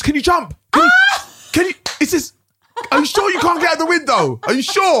 babes, can you jump? Can you, is this, are you sure you can't get out the window? Are you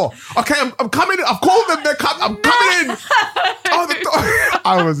sure? Okay, I'm coming in. I've called them. I'm coming in.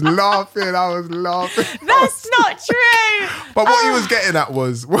 I was laughing. That's not true. But what he was getting at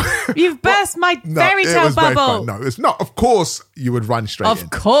was... You've burst my fairy tale bubble. No, it's not. Of course you would run straight in. Of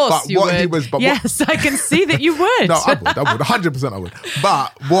course you would. Yes, I can see that you would. No, I would. 100% I would.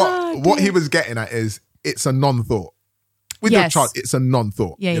 But what he was getting at is it's a non-thought. With your child, it's a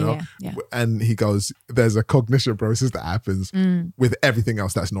non-thought. Yeah. And he goes, there's a cognition process that happens with everything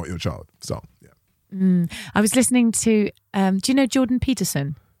else that's not your child. So, yeah. I was listening to, do you know Jordan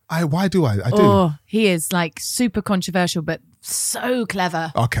Peterson? Why do I? I do. Oh, he is like super controversial, but so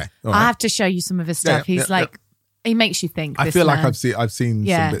clever. Okay. All right. I have to show you some of his stuff. He's he makes you think. I feel like I've seen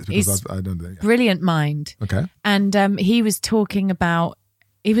some bits because I don't know. Brilliant mind. Okay. And he was talking about,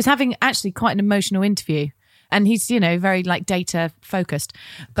 he was having actually quite an emotional interview. And he's, very like data focused.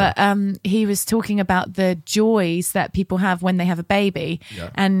 But he was talking about the joys that people have when they have a baby. Yeah.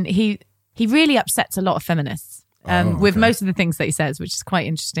 And he really upsets a lot of feminists with most of the things that he says, which is quite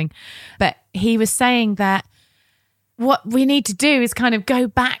interesting. But he was saying that what we need to do is kind of go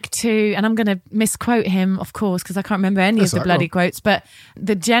back to, and I'm going to misquote him, of course, because I can't remember any of the bloody quotes, but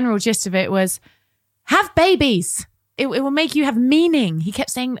the general gist of it was, have babies. It will make you have meaning. He kept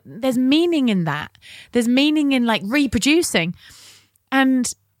saying there's meaning in that. There's meaning in like reproducing.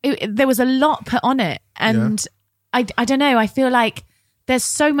 And there was a lot put on it. And I don't know. I feel like there's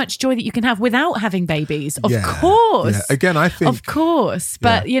so much joy that you can have without having babies. Of course. Yeah. Again, I think. Of course.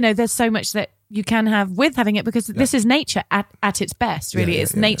 But, there's so much that you can have with having it because this is nature at its best, really.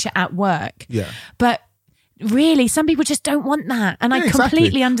 It's nature at work. Yeah. But really, some people just don't want that. And I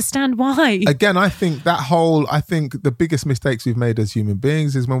completely understand why. Again, I think the biggest mistakes we've made as human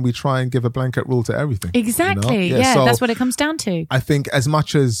beings is when we try and give a blanket rule to everything. Exactly. So that's what it comes down to. I think as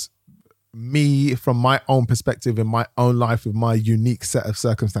much as me, from my own perspective in my own life with my unique set of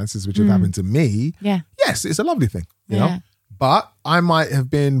circumstances which have happened to me, yes, it's a lovely thing, you know? But I might have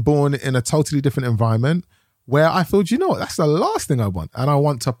been born in a totally different environment where I thought, that's the last thing I want. And I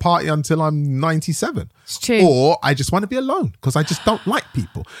want to party until I'm 97. It's true. Or I just want to be alone because I just don't like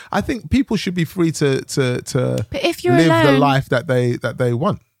people. I think people should be free to but if you're live alone, the life that they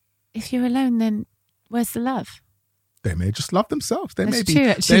want. If you're alone, then where's the love? They may just love themselves. They That's may be true,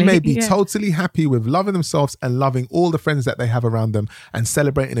 actually. They may be totally happy with loving themselves and loving all the friends that they have around them and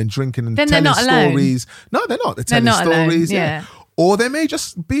celebrating and drinking and then telling they're not stories. Alone. No, they're not. They're telling not stories. Alone. Yeah. Or they may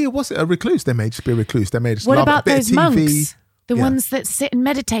just be, a recluse? They may just be a recluse. They may just What love about a bit those of TV. monks? The ones that sit and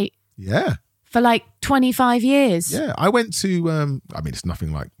meditate Yeah. for like 25 years. Yeah. I went to, it's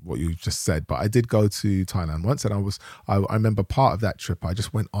nothing like what you just said, but I did go to Thailand once, and I remember part of that trip, I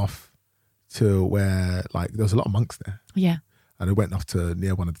just went off to where like there was a lot of monks there. Yeah. And I went off to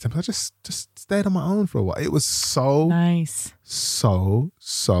near one of the temples. I just stayed on my own for a while. It was so nice. So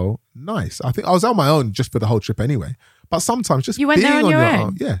nice. I think I was on my own just for the whole trip anyway. But sometimes just you went being there on your own.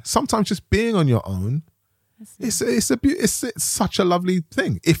 own. Yeah. Sometimes just being on your own. It's such a lovely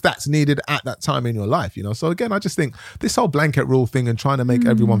thing if that's needed at that time in your life, you know. So again, I just think this whole blanket rule thing and trying to make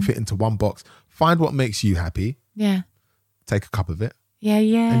everyone fit into one box, find what makes you happy. Yeah. Take a cup of it. Yeah.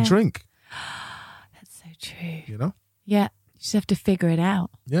 And drink. That's so true. You know? Yeah. You just have to figure it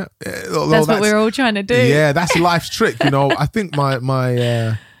out. Yeah. That's what we're all trying to do. Yeah, that's life's trick. You know, I think my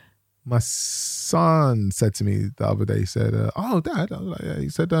son said to me the other day, he said, oh, Dad, I was like, yeah. He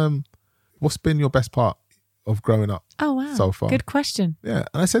said, what's been your best part of growing up so far? Good question. Yeah.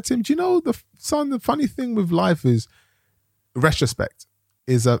 And I said to him, do you know, the funny thing with life is retrospect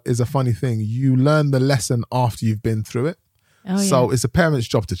is a funny thing. You learn the lesson after you've been through it. So it's a parent's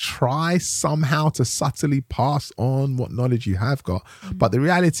job to try somehow to subtly pass on what knowledge you have got. But the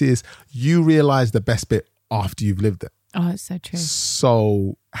reality is you realize the best bit after you've lived it. Oh, it's so true.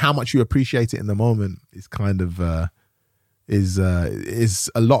 So how much you appreciate it in the moment is kind of is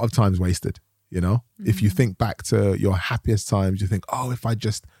a lot of times wasted. You know, if you think back to your happiest times, you think, oh, if I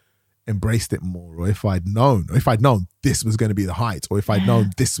just embraced it more, or if I'd known this was going to be the height, or if I'd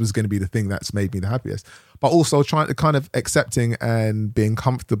known this was going to be the thing that's made me the happiest. But also trying to kind of accepting and being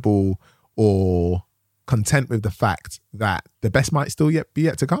comfortable or content with the fact that the best might still be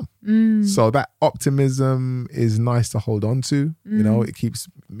yet to come. So that optimism is nice to hold on to. You know, it keeps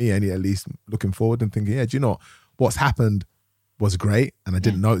me at least looking forward and thinking, yeah, do you know what's happened was great, and I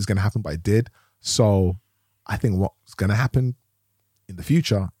didn't know it was going to happen, but it did. So I think what's going to happen in the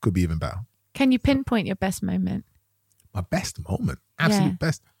future could be even better. Can you pinpoint your best moment? My best moment? Absolute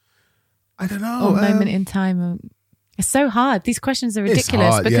best? I don't know. Or moment in time. It's so hard. These questions are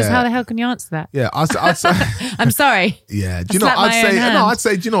ridiculous because how the hell can you answer that? Yeah, I'd say, I'm sorry. Yeah, do you know? I'd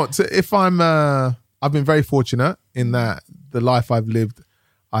say. Do you know what? If I've been very fortunate in that the life I've lived,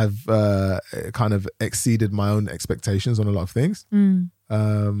 I've kind of exceeded my own expectations on a lot of things.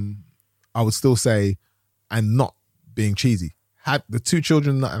 I would still say, and not being cheesy, had the two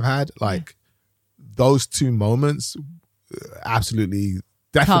children that I've had, like those two moments, absolutely.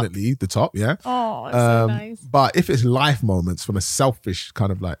 Definitely the top, yeah. Oh, it's so nice. But if it's life moments from a selfish kind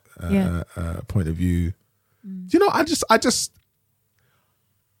of like point of view, you know, I just,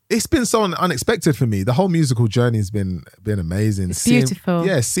 it's been so unexpected for me. The whole musical journey has been amazing. It's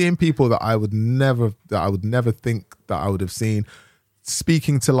beautiful. Seeing people that I would never think that I would have seen,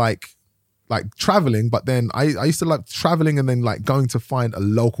 speaking to like traveling, but then I used to like traveling and then like going to find a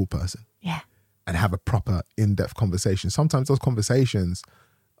local person. Yeah. And have a proper in-depth conversation. Sometimes those conversations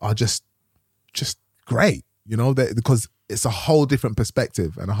are just great, you know, because it's a whole different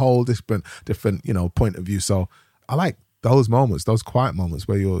perspective and a whole different, you know, point of view. So I like those moments, those quiet moments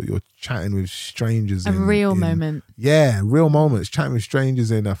where you're chatting with strangers. A real moment. Yeah, real moments, chatting with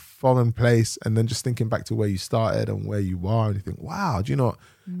strangers in a foreign place and then just thinking back to where you started and where you are and you think, wow, do you know?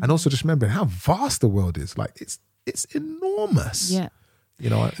 And also just remembering how vast the world is. Like it's enormous. Yeah. You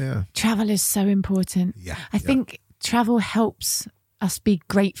know, yeah. Travel is so important. Yeah. I think travel helps us be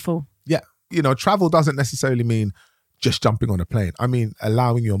grateful. Yeah. You know, travel doesn't necessarily mean just jumping on a plane. I mean,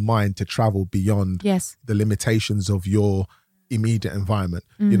 allowing your mind to travel beyond the limitations of your immediate environment.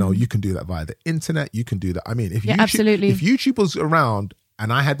 You know, you can do that via the internet. You can do that. I mean, if YouTube was around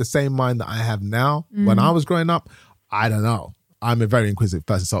and I had the same mind that I have now when I was growing up, I don't know. I'm a very inquisitive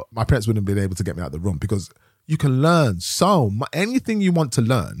person. So my parents wouldn't have been able to get me out of the room because you can learn so much. Anything you want to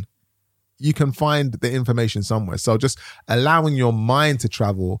learn, you can find the information somewhere. So just allowing your mind to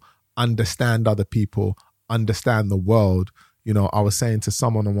travel, understand other people, understand the world. You know, I was saying to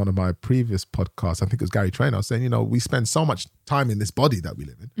someone on one of my previous podcasts, I think it was Gary Trainer, I was saying, you know, we spend so much time in this body that we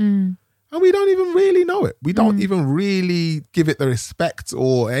live in and we don't even really know it. We don't even really give it the respect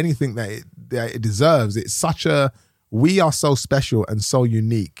or anything that it deserves. It's we are so special and so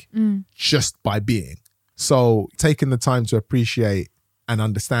unique just by being. So taking the time to appreciate and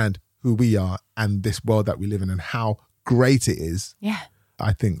understand who we are and this world that we live in and how great it is. Yeah.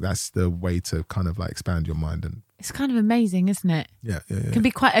 I think that's the way to kind of like expand your mind. And it's kind of amazing, isn't it? Yeah. It can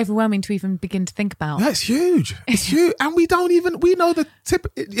be quite overwhelming to even begin to think about. Yeah, it's huge. It's huge. And we know the tip.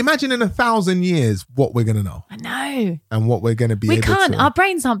 Imagine in 1,000 years what we're going to know. I know. And what we're going to be able to. We can't. Our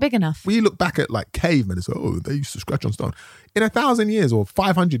brains aren't big enough. We look back at like cavemen and say, oh, they used to scratch on stone. in 1,000 years or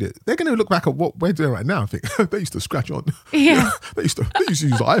 500 years, they're going to look back at what we're doing right now and think, they used to scratch on. Yeah. They used to use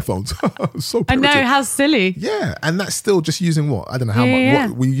iPhones. So I primitive. know, how silly. Yeah, and that's still just using what? I don't know how much.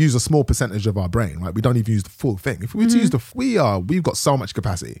 What, we use a small percentage of our brain, right? We don't even use the full thing. If we were to use we've got so much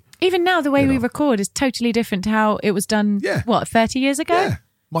capacity. Even now, the way we record is totally different to how it was done, 30 years ago? Yeah.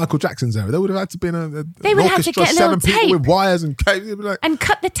 Michael Jackson's era, there would have had to be they would have to get a little 7 people tape with wires and cables. and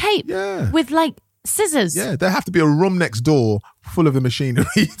cut the tape with like scissors. Yeah, there have to be a room next door full of the machinery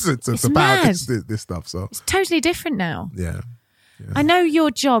to power this stuff. So it's totally different now. Yeah. I know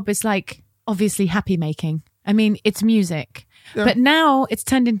your job is like obviously happy making. I mean, it's music. Yeah. But now it's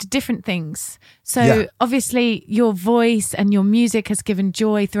turned into different things. So obviously your voice and your music has given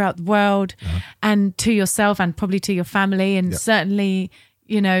joy throughout the world and to yourself and probably to your family and certainly,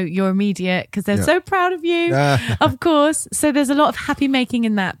 your immediate, because they're so proud of you, of course. So there's a lot of happy making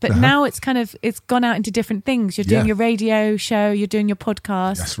in that. But now it's gone out into different things. You're doing your radio show, you're doing your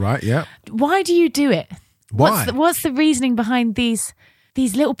podcast. That's right, yeah. Why do you do it? Why? What's the reasoning behind these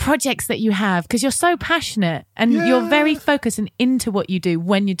little projects that you have? Because you're so passionate and you're very focused and into what you do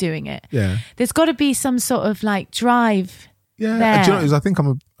when you're doing it. Yeah. There's got to be some sort of like drive. Yeah. There. Do you know what it is? I think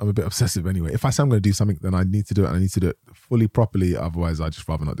I'm a bit obsessive anyway. If I say I'm going to do something, then I need to do it and I need to do it fully, properly. Otherwise, I'd just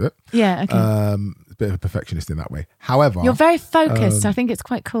rather not do it. Yeah. Okay. A bit of a perfectionist in that way. However, you're very focused. I think it's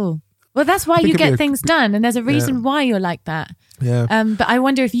quite cool. Well, that's why you get things done. And there's a reason why you're like that. Yeah. But I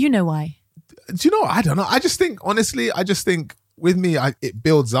wonder if you know why. Do you know? I don't know. I just think, honestly, with me, it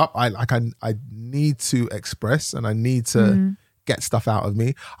builds up. I need to express and I need to get stuff out of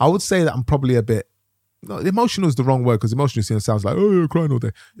me. I would say that I'm probably a bit, emotional is the wrong word because emotional sounds like, oh, you're crying all day.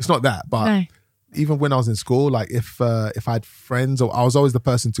 It's not that. But even when I was in school, like if I had friends, or I was always the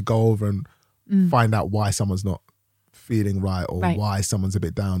person to go over and find out why someone's not feeling right or why someone's a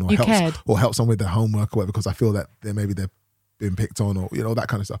bit down or help someone with their homework or whatever, because I feel that they're been picked on or, that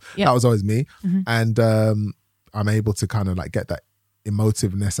kind of stuff. Yep. That was always me. And I'm able to kind of like get that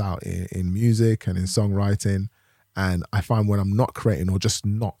emotiveness out in music and in songwriting. And I find when I'm not creating or just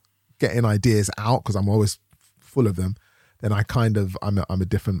not getting ideas out, because I'm always full of them, then I'm a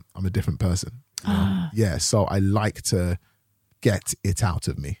different person. Yeah. So I like to get it out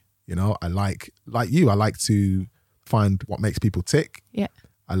of me. I like to find what makes people tick. Yeah.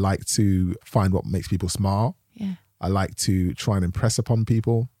 I like to find what makes people smile. Yeah. I like to try and impress upon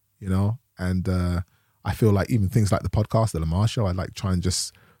people, and I feel like even things like the podcast, the Lemar Show, I like try and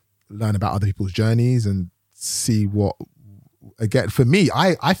just learn about other people's journeys and see what, again, for me,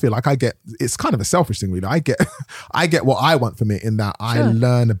 I feel like it's kind of a selfish thing really. I get what I want from it in that I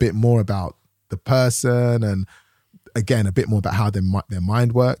learn a bit more about the person and again, a bit more about how their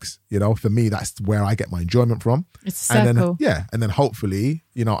mind works. For me, that's where I get my enjoyment from. It's so cool. Yeah. And then hopefully,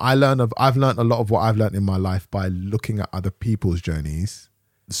 I've learned a lot of what I've learned in my life by looking at other people's journeys.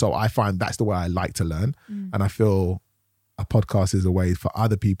 So I find that's the way I like to learn. And I feel a podcast is a way for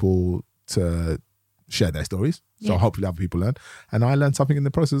other people to share their stories. So hopefully other people learn. And I learn something in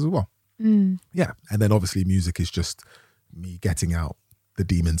the process as well. Yeah. And then obviously music is just me getting out the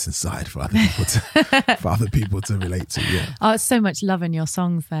demons inside for other people to relate to. Yeah. Oh, it's so much love in your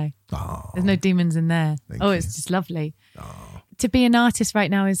songs though. Oh, there's no demons in there. It's just lovely. Oh. To be an artist right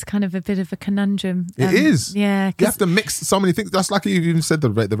now is kind of a bit of a conundrum. It is. Yeah. You have to mix so many things. That's like you even said the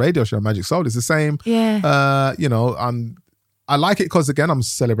radio show Magic Soul is the same. Yeah. I like it because again I'm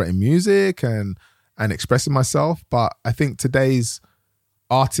celebrating music and expressing myself. But I think today's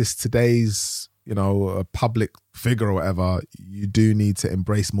artist, a public figure or whatever, you do need to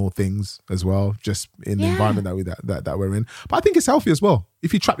embrace more things as well, just in the environment that we're in. But I think it's healthy as well.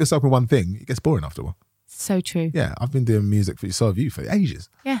 If you trap yourself in one thing, it gets boring after a while. So true. Yeah, I've been doing music for ages.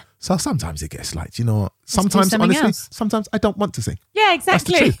 Yeah. So sometimes it gets like, sometimes honestly, sometimes I don't want to sing. Yeah,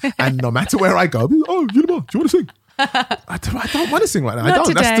 exactly. That's the truth. And no matter where I go, oh, do you want to sing? I don't want to sing right now. I don't.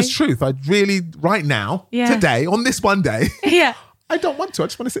 Today. That's the truth. I really, right now, today, on this one day, I don't want to. I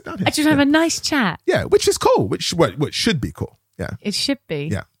just want to sit down here. I just have a nice chat. Yeah, which is cool. Which should be cool. Yeah. It should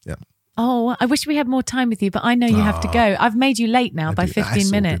be. Yeah. Oh, I wish we had more time with you, but I know you have to go. I've made you late now by 15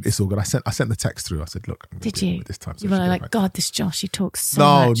 minutes. It's all good. I sent the text through. I said, look, I'm did you? This time, so you were like, God, this Josh, he talks so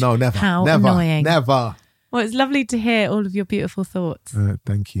much. No, never. How never, annoying. Never. Well, it's lovely to hear all of your beautiful thoughts.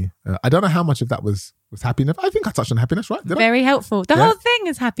 Thank you. I don't know how much of that was happiness. I think I touched on happiness, right? Very helpful. The whole thing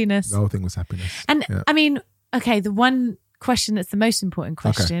is happiness. The whole thing was happiness. And I mean, okay, the one question that's the most important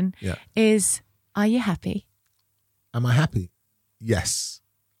question is, are you happy? Am I happy? Yes,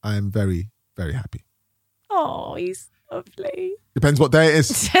 I am very, very happy. Oh, he's lovely. Depends what day it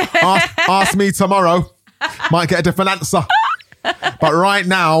is. Ask me tomorrow. Might get a different answer. But right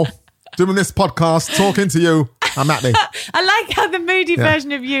now, doing this podcast, talking to you, I'm happy. I like how the moody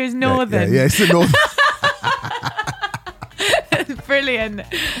version of you is northern. Yeah, it's the northern. Brilliant.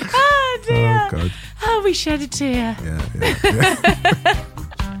 Oh, dear. Oh, God. Oh, we shed a tear. Yeah.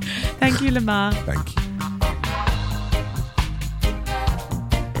 Thank you, Lemar. Thank you.